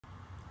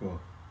Go.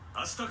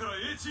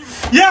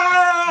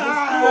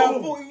 Yeah!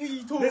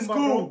 Let's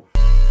go!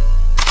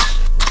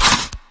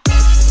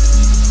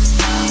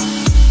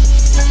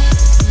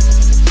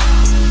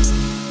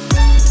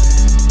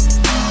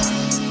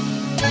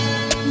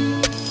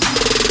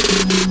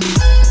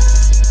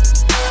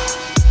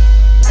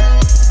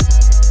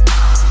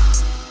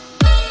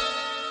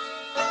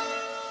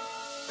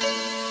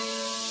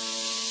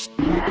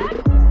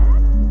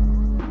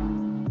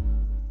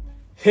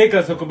 Hey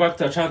guys, welcome back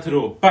to our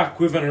channel. Back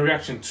with an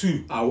reaction to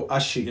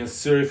Ashi. Yes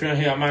sir, if you're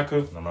here, I'm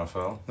Michael. I'm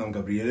Raphael. I'm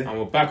Gabriele. And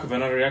we're back with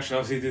another reaction.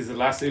 Obviously this is the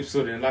last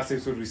episode. In the last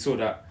episode we saw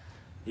that,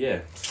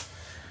 yeah.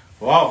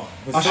 Wow.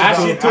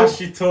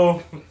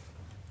 Ashito.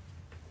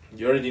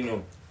 You already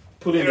know.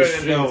 Pulling the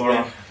strings,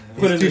 man.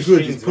 He's too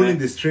good. He's pulling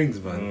the strings,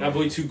 man. That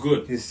boy too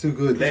good. He's too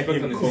good.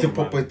 He's a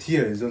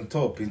puppeteer. He's on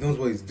top. He knows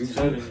what he's doing. He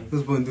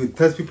knows what he's doing. He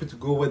tells people to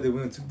go where they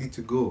need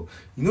to go.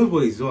 He knows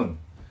what he's on.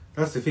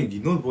 That's the thing. He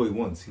knows what he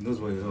wants. He knows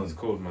what he's on. It's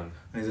cold, man.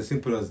 And it's as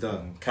simple as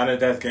that.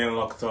 Kaneda's getting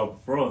locked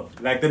up, bro.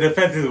 Like the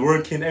defense is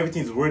working.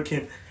 Everything's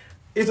working.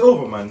 It's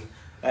over, man.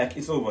 Like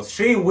it's over.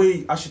 Straight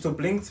away, Ashito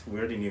blinked. We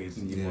already knew it's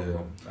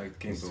over. Like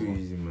the game's too over.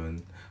 easy,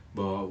 man.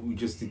 But we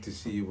just need to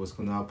see what's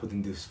gonna happen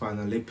in this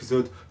final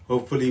episode.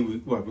 Hopefully,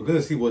 we're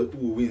gonna see who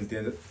wins at the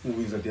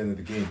end of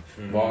the game.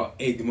 But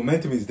hey, the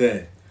momentum is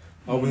there.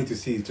 All we need to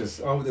see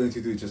is all we need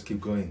to do is just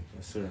keep going.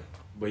 Yes, sir.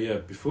 But yeah,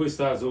 before we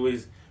start, as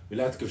always, we'd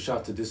like to give a shout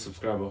out to this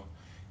subscriber.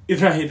 If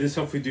you're not here, this is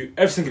something we do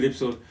every single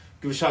episode.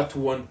 Give a shout out to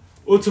one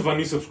or two of our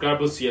new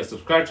subscribers. So yeah,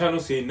 subscribe channel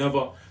so you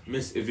never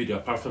miss a video.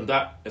 Apart from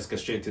that, let's get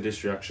straight into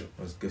this reaction.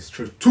 Let's get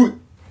straight to it.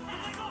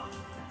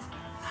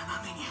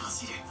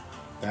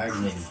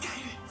 Diagonally.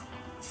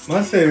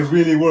 Man said it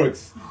really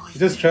works. He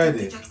just tried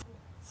it.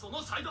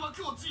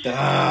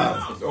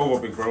 Damn. It's over,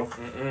 big bro.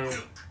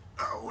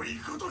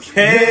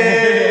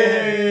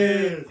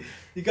 Hey!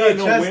 You gotta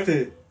trust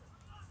it.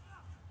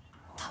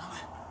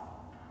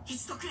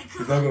 He's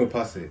not gonna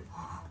pass it.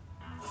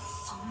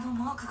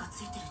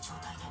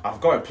 I've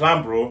got a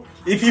plan, bro.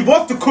 If he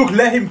wants to cook,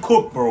 let him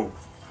cook, bro.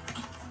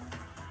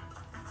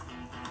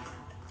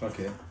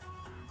 Okay.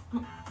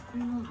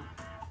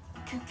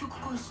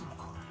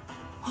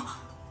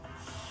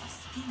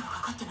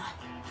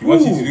 He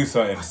wants you to do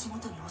something.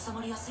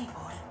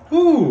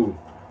 Ooh.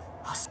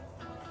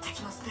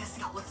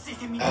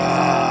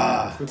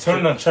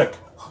 Turn and check.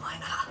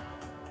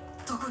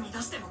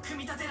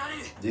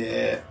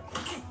 Yeah.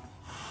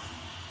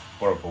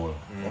 What a ball.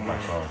 Oh my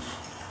gosh.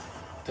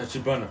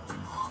 Tachibana.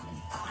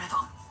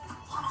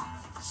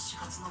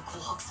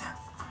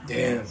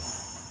 Damn.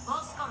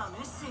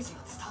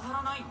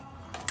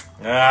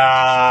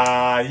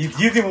 He's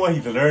using what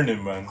he's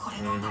learning, man.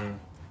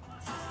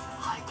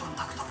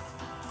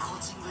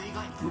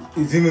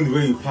 It's even the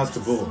way you pass the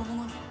ball.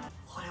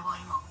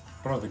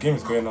 Bro, the game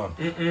is going on.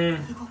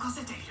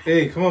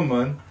 Hey, come on,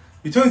 man.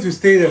 You told him to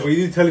stay there, but you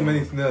didn't tell him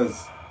anything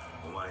else.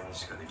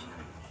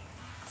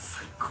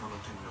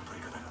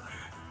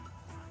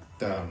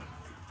 Damn.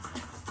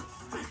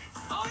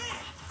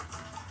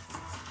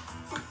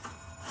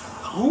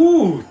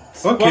 Ooh,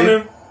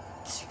 okay.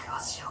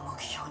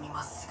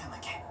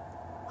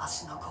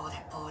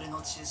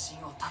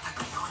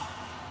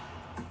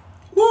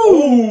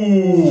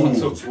 Ooh,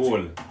 what a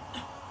ball.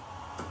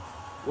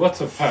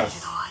 What a pass.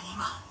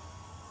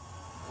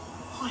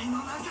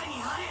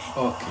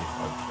 Okay.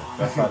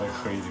 That's not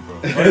crazy, bro.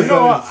 But you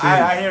know what? I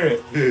hear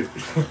it.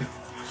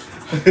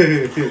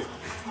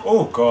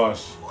 Oh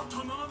gosh.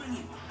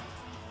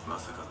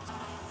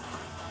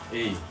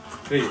 Hey.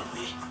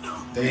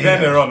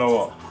 Then they're on or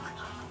what?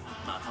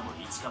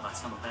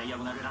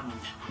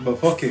 But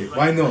fuck it,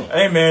 why not?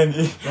 Hey man,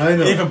 Why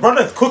not? if a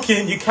brother's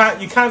cooking, you can't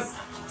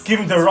give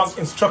him the wrong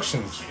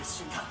instructions.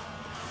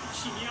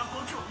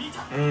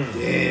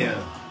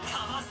 Damn.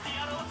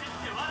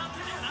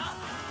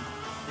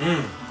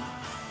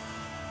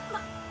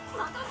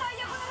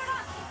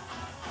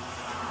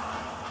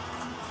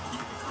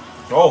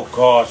 Oh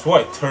gosh,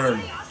 what a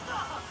turn.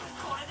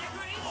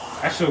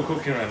 Actually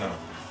cooking right now.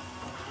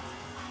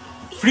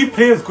 3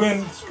 players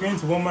going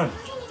to 1 man.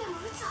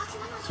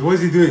 So what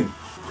is he doing?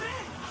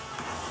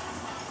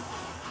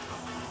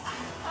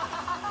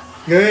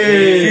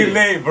 Hey! Too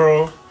late,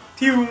 bro.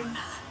 Pew.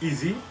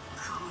 Easy.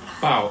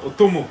 Wow,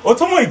 Otomo.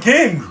 Otomo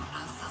again.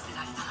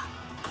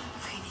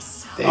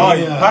 Damn. Oh,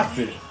 you passed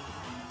it.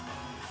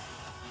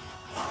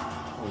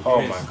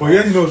 Oh my god. But you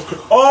already know it's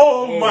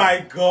Oh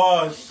my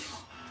gosh.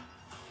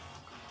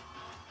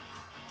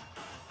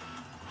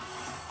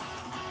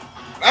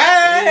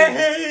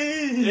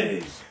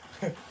 Hey!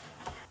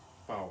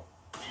 Wow.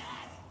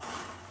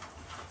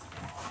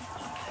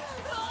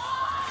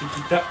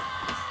 That.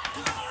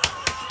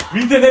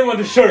 Read the name on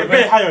the shirt, A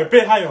bit higher, a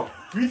bit higher.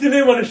 Read the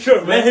name on the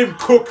shirt, Let him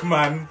cook,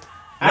 man.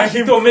 Let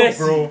him Ashito cook, Messi,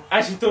 bro.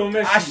 Ashito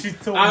Messi,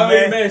 Ashito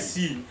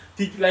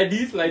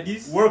Messi. Like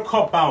this. World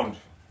Cup bound.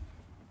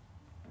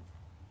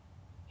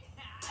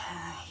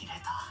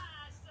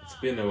 It's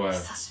been a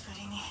while.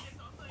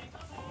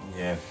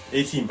 Yeah,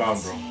 18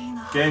 bound, bro.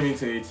 Get him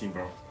into 18,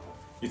 bro.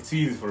 It's too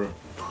easy for him.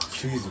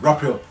 Jesus,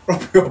 wrap it up,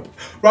 wrap it up,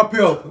 wrap it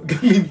up.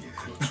 Get me,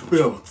 wrap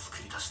it up.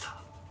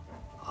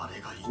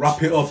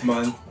 Wrap it up,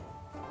 man.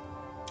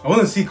 I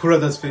want to see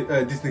Kuroda's face,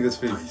 this nigga's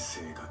face.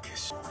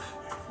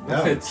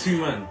 That's a 2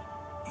 man.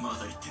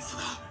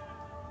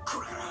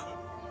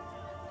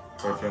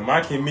 So if you're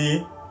marking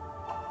me,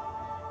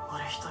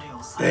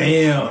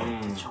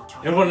 Damn.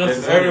 Everyone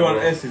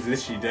else is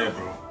literally there,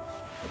 bro.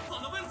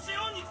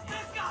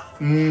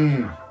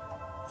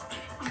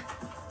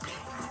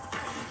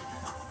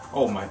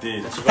 Oh my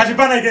days.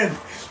 Tachibana again.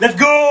 Let's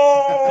go.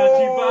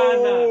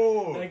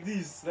 Tachibana. Like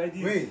this.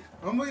 Wait,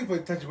 I'm waiting for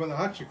Tachibana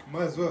hat trick.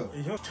 Might as well.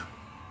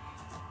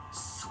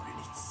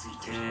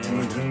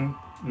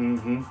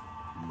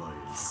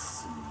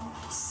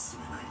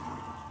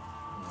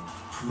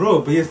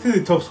 Bro, but you're still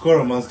the top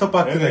scorer, man. Stop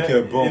acting like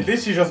you're a bomb.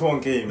 This is just one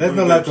game. Let's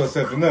not lie to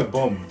ourselves. You're not a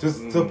bomb.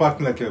 Just stop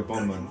acting like you're a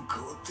bomb, man.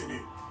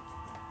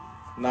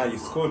 Nah, you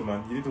scored,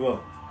 man. You did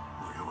well.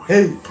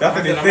 Hey, that's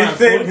an insane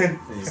statement.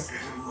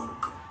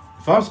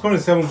 If I'm scoring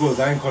 7 goals,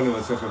 I ain't calling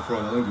myself a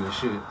fraud. I don't give a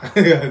shit.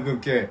 I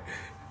don't care.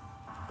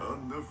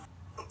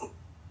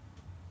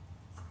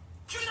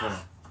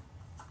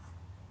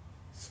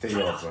 Stay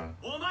up, man.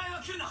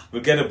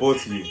 We'll get a ball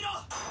to you.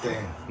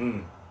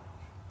 Damn.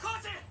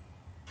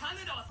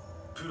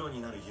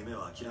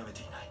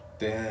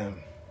 Damn.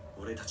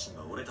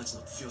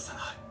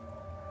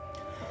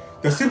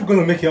 They're still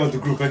gonna make it out of the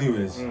group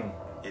anyways.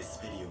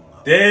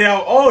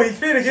 Damn. Oh, he's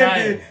playing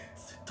against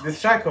the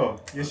striker.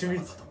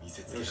 Yoshitsune.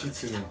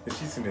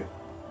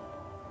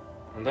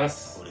 And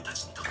that's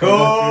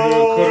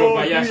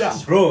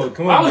Kurobayashi. Bro,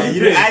 come on, man. I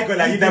ain't gonna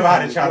lie, you never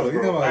had a chance,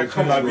 bro. I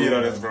come and be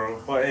honest,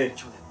 bro. But hey.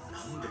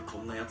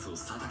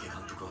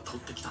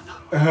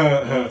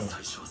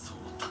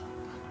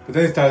 But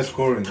then he started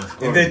scoring.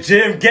 In the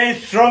gym,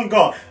 getting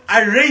stronger.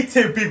 I rate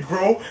it, big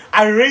bro.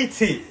 I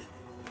rate it.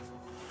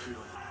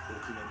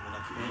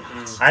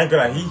 I ain't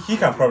gonna lie, he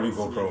can probably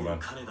go pro, man.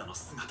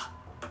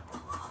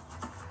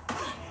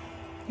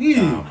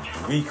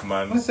 Weak,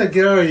 man. What's that?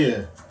 Get out of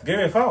here. Give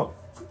me a foul.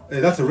 Hey,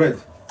 that's a red.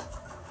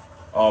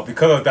 Oh,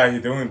 because of that, he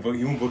won't book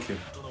him.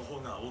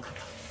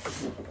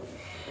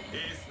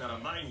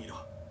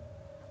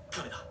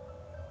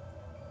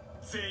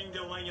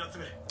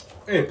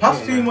 Hey, pass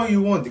to him what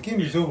you want. The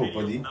game is over,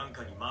 buddy.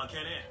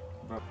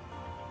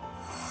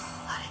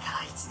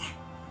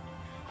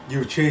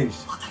 You've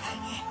changed.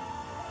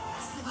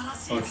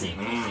 Okay.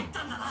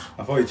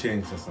 I thought you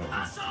changed or something.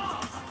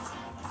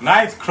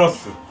 Nice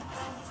cross.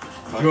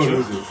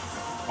 Lose it.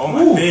 Oh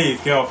my days,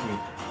 get off me.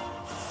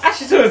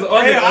 Ashito is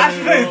on it.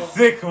 Ashito is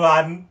sick,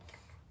 man.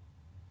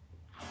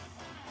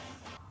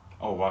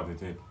 Oh wow, they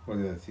did. What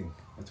did I think?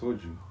 I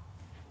told you.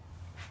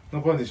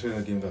 No point in showing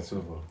a game that's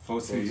over.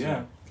 4-6,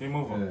 yeah. Game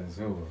over. Yeah, it's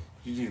over.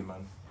 GG's,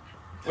 man.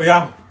 Oh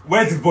yeah,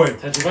 where's this boy?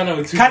 Tachibana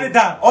with 2.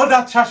 Kaneda, all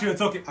that trash you're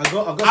talking.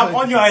 I'm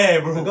on your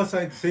hair, bro. I got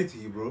something to say to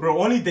you, bro. Bro,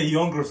 only the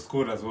younger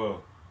scored as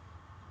well.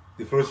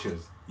 The first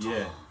years.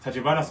 Yeah.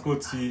 Tachibana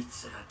scored 2,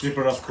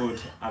 Gabriele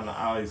scored, and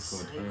Ali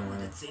scored.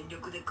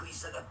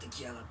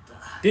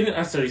 Didn't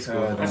Ashito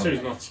score? Ashito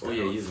is not. Oh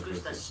yeah, he is the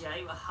first.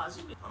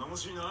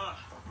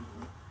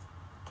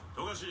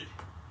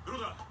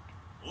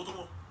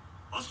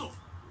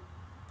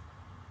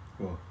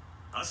 What?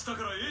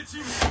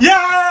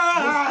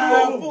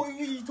 Yeah!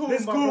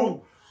 Let's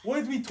go! What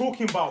is we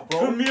talking about, bro?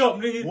 Turn me up,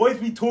 nigga. What is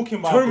we talking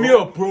about, Turn me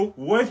up, bro.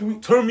 What is we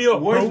Turn me up,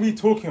 bro. What is we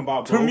talking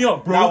about, bro? Turn me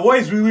up, bro. Now, what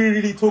is we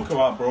really talking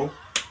about, bro?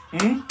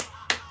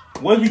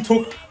 What is we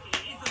talk?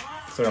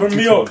 Turn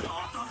me up.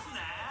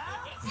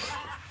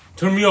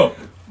 Turn me up.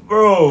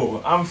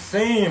 Bro, I'm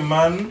saying,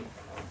 man.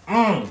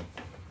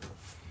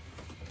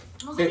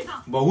 Hey,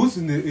 but who's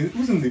in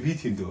the B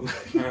team though?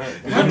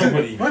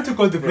 Nobody. Why to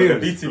call the Bro,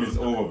 players? the B team is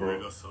over,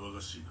 bro.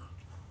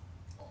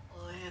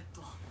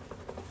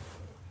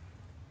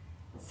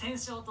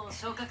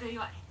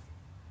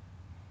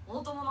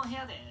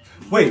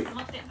 Wait,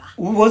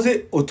 who was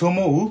it?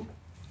 Otomo who?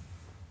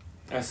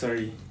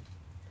 Sorry.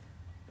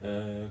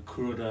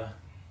 Kuroda,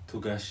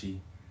 Togashi,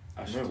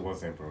 No, it Ashito.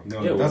 wasn't, bro.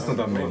 No, Yeah, that's it not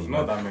that It many. was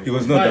not that many. It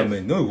was not that 5.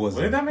 many. No, it Was it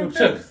wasn't. that many? Look,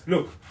 check. players?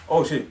 Look.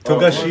 Oh shit.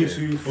 Togashi, 1,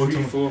 2, 3,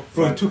 Otomo. 4,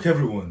 Bro, it 5. took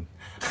everyone.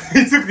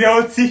 He took the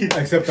whole team.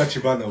 Except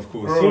Tachibana, of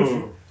course.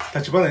 Bro.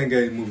 Tachibana ain't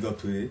getting moved up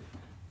to it.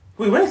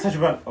 Wait, where is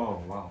Tachibana?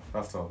 Oh wow,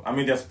 that's all. I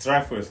mean, there's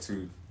strikers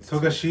too.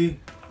 Togashi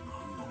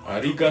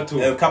Arigato.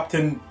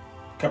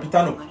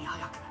 Capitano.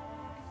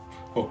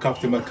 or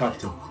Captain my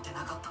Captain.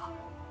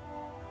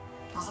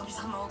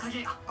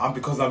 And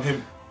because I'm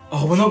him.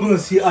 Oh, we're not gonna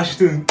see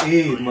Ashito in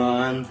A,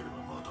 man.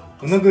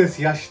 We're not gonna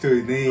see Ashito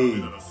in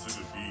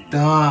A.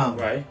 Damn.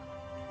 Why?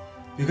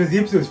 Because the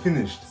episode is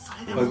finished.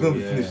 But it's gonna be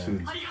Yeah. finished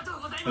soon.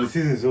 And the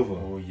season is over.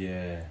 Oh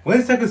yeah. When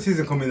is the second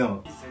season coming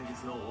out?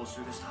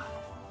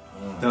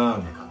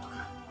 Damn.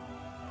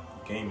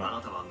 Game,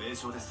 man.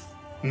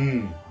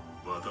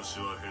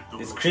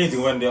 It's crazy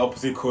when the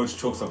opposite coach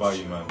talks about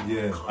you, man.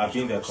 Yeah. I've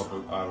been there a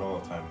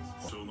lot of times.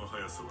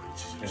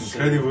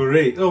 Incredible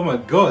rate. Oh my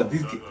god.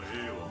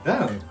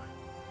 Damn.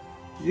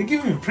 You're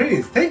giving me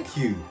praise. Thank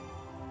you.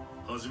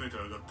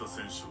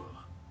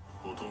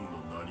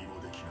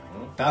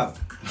 Damn.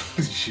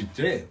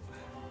 Shit.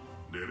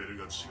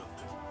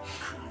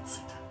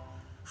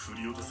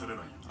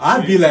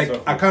 I'd be like,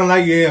 I can't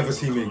like you ain't ever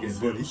see me again,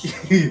 buddy.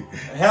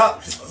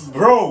 Hell,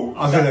 bro.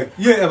 I'll be like,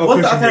 you ain't ever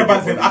What's question the me other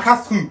again, bad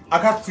buddy. I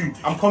cast two.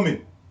 I'm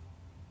coming.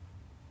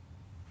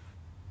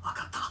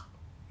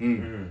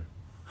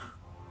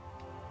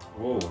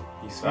 Whoa,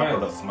 he That smiled.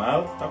 brother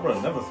smiled. That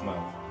brother never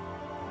smiled.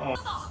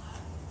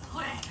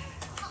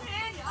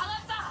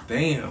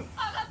 Damn.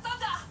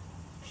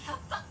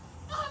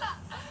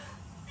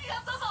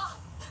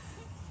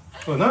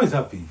 Oh, now he's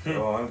happy.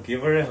 Go on,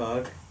 give her a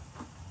hug.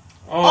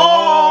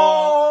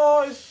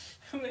 Oh!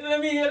 Let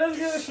me get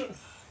it.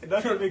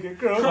 That's a big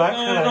girl.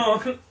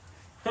 No.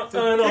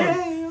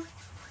 Damn.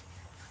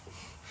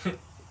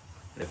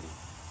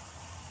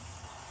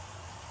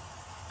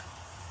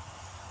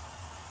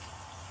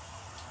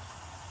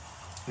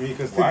 You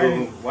can still go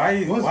home.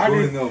 Why? What's why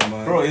going did- on,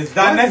 man? Bro, it's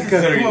that Why this guy-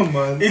 necessary. Come on,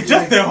 man. It's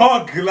just a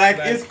hug. Like,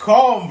 it's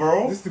calm,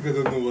 bro. This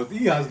nigga don't know what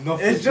he has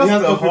nothing. It's just he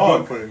has a nothing hug.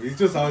 going for him. He's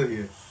just out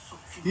here.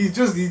 He's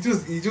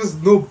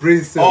just no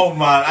brain cells. Oh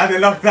man, and they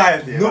locked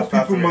that. Yeah, no that's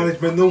people weird.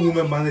 management, no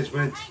woman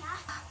management.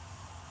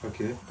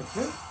 Okay.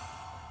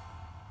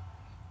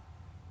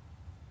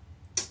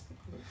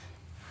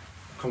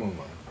 Come on,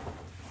 man.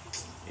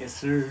 Yes,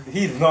 sir.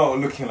 He's not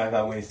looking like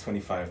that when he's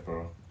 25,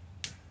 bro.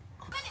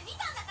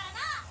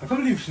 I can't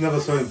believe she never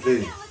saw him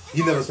play.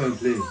 He never saw him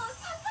play.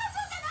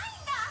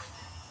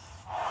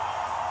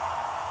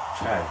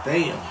 God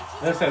Damn.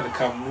 Let's have the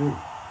Camus.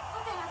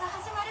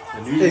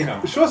 The new Hey,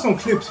 Camus. show us some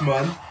clips,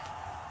 man.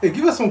 Hey,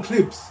 give us some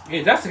clips.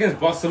 Hey, that's against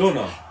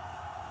Barcelona.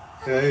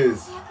 Yeah, it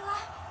is.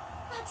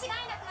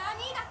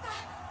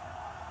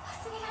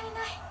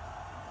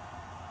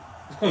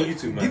 Let's go on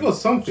YouTube, man. Give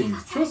us something.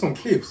 Show us some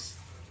clips.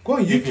 Go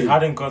on If he YouTube.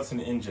 hadn't gotten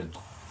injured.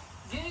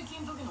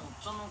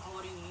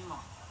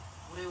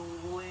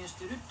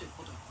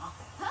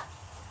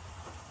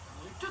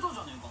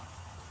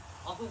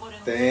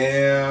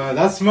 Damn,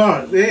 that's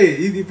smart. Hey,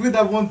 you put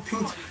that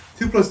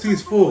 2 plus 2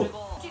 is 4.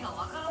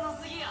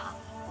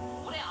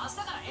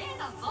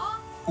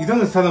 You don't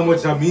understand how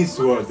much that means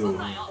to her though,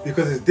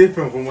 because it's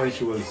different from when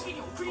she was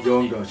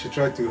younger. She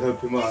tried to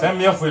help him out. Send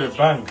me off with a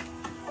bang.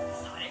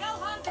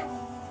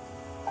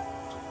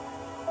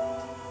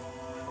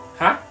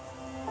 Huh?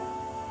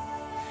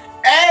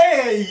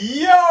 Hey,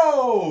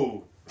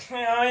 yo! Send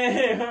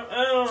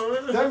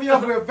me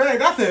off with a bang.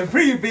 That's a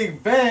pretty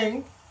big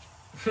bang.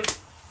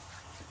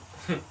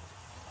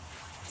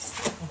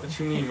 What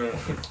you mean, man?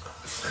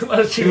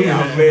 What you mean,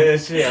 man?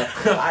 Shit.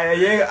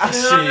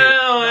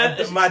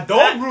 My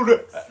dog ruled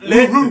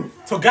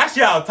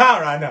Togashi out of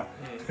town right now.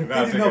 He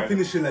did not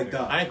finish it like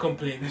that. I ain't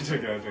complaining.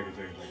 Check it.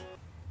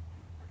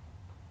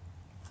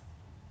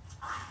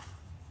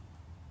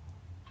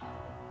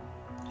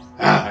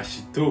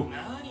 Ashito.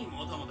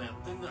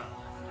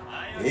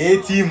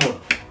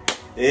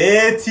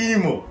 Hey,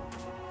 Timo.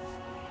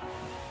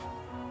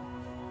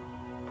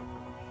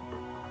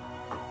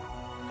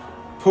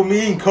 Put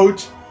me in,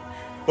 coach.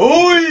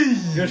 Oi!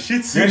 Your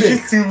shit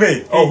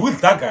Shitsume. Oh,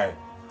 who's that guy?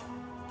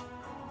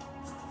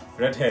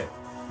 Red hair.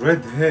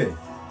 Red hair.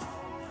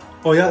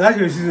 Oh yeah, that's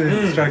your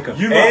season striker.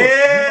 You know.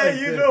 Hey,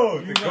 You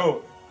know. The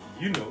goat.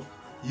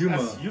 Yuma.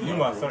 That's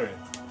Yuma, sorry.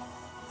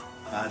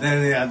 Ah,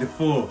 then they are the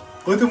 4.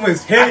 Otomo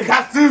is Hey,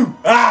 Katsu!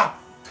 Ah!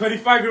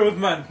 25-year-old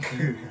man.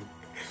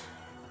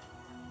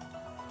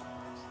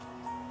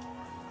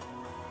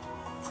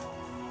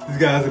 This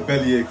guy has a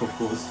bellyache, of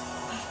course.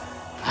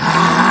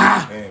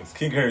 Damn,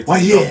 King Harry. Why,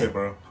 took yeah? it,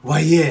 bro. Why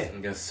yeah?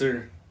 Yes,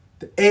 sir.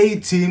 The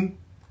A-team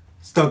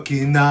stuck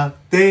in a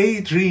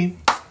daydream.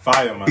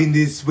 Fire, man. Been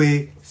this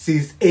way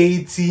since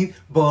 18,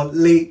 but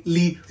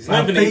lately He's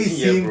my not even 18 face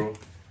yet, seem bro.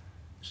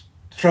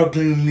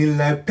 struggling in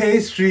like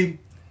pastry.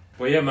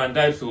 But yeah, man,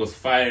 that episode was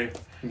fire.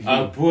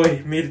 Our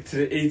boy made it to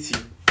the 18.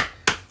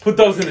 Put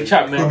those in the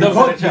chat, man. But Those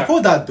in the chat.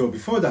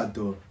 before that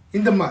though,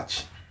 in the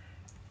match,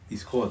 he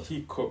scored.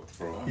 He cooked,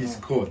 bro. He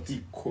scored.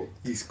 He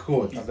cooked. He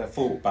scored. As a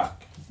full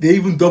back. They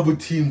even double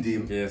teamed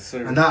him, Yes,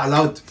 sir. and that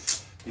allowed.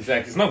 He's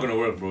like, it's not gonna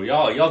work, bro.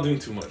 Y'all doing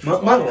too much.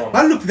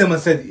 Man looked at them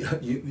and said,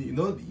 "You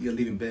know, you're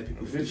leaving bad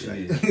people."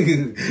 Literally.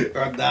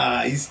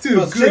 Nah, he's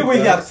still But good. straight when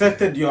he man.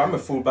 accepted, yo, I'm a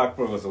full back,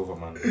 bro, it was over,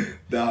 man.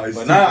 Nah, he's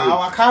But still now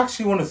good. I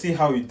actually want to see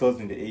how he does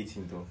in the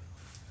 18, though.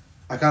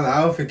 I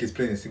don't think he's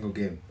playing a single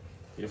game.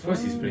 Yeah, of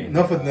course he's playing.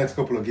 Not for the next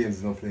couple of games.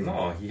 He's not playing.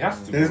 No, he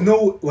has to. There's bro.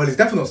 no. Well, he's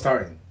definitely not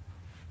starting.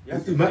 He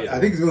has to play, I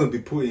think he's gonna be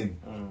put in.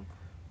 Mm.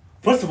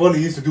 First of all,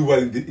 he used to do well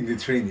in the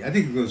training. I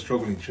think he's gonna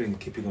struggle in training,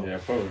 keeping up. Yeah,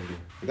 probably.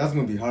 That's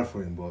gonna be hard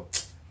for him.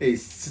 But hey,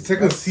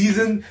 second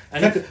season,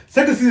 And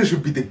second season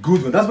should be the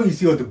good one. That's when you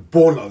see all the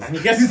ballers. And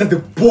he gets- These are the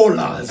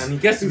ballers. and he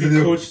gets to These be are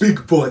the coached.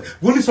 big boys.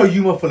 We only saw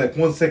Yuma for like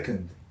 1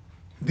 second.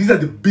 These are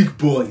the big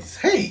boys.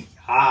 Hey,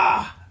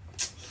 and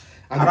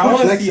And the I coach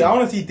want to likes see, him. I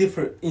want to see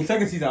different, in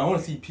second season, I want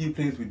to see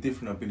players with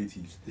different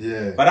abilities.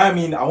 Yeah. But I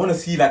mean, I want to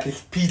see like a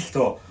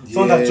speedster,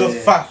 someone that's just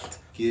Yeah. fast.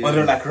 Yeah. Or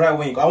they're like right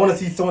wing. I want to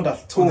see someone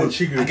that's tall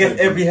against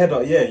every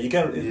header. Yeah, you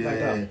get it like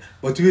that.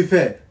 But to be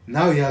fair,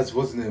 now he has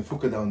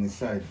Fukuda on his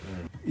side.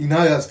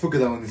 Now he has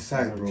Fukuda on his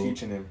side, bro.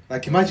 Teaching him.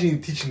 Like imagine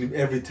him teaching him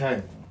every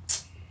time,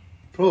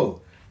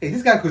 bro. Hey,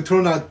 this guy could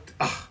turn out.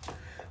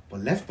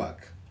 But left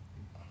back,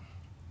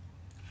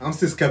 I'm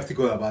still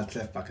skeptical about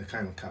left back. A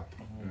kind of cap.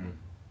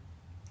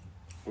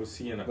 We'll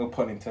see. No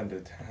pun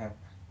intended.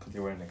 Because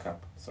you're wearing a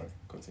cap. Sorry,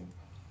 continue.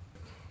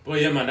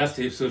 But yeah, man, that's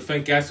the episode.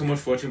 Thank you guys so much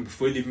for watching.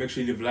 Before you leave, make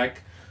sure you leave a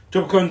like.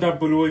 Drop a comment down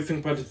below what you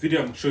think about this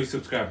video. Make sure you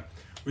subscribe.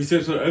 We see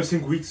episode every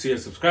single week, so yeah,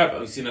 subscribe.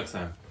 I'll see you next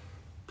time.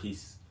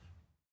 Peace.